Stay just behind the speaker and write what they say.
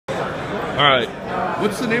All right.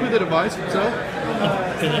 What's the name of the device itself?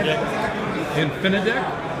 InfinADeck. InfinADeck?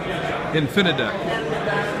 InfinADeck.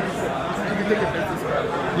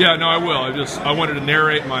 Yeah, no, I will. I wanted to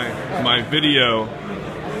narrate my video.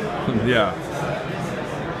 Yeah.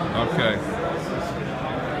 Okay.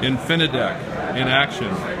 InfinADeck in action.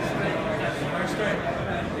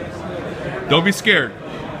 Don't be scared.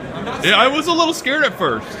 Yeah, I was a little scared at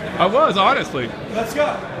first. I was, honestly. Let's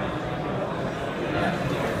go.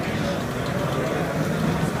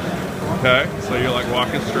 Okay, so you're like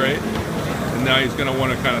walking straight, and now he's going to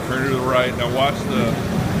want to kind of turn to the right. Now watch the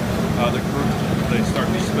group, they start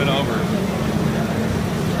to spin over.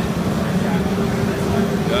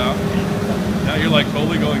 Yeah. Now you're like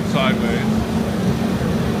totally going sideways.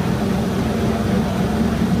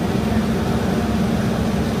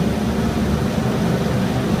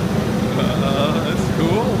 That's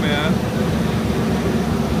cool, man.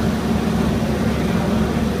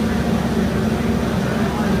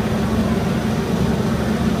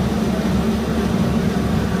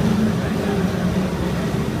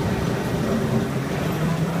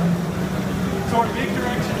 So our big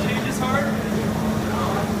direction changes hard?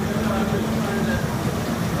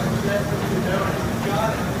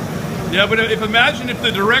 Yeah, but imagine if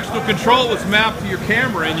the directional control was mapped to your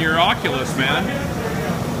camera in your Oculus, man.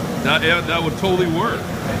 That would totally work.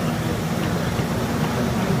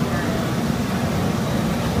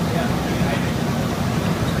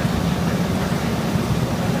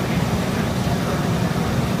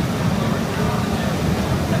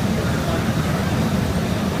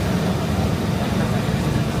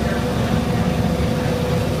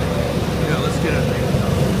 Yeah, let's get it.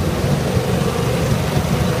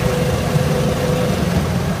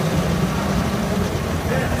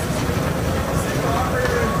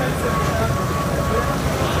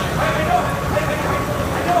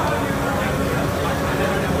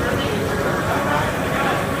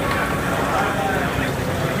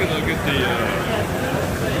 Look at the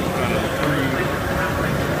kind of crude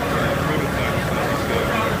prototype stuff.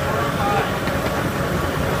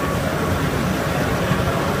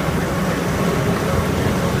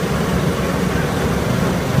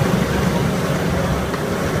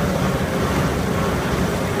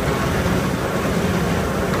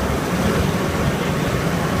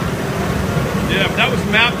 Yeah, if that was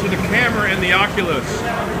mapped to the camera and the Oculus,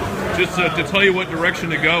 just to tell you what direction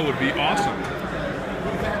to go would be awesome.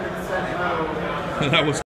 That was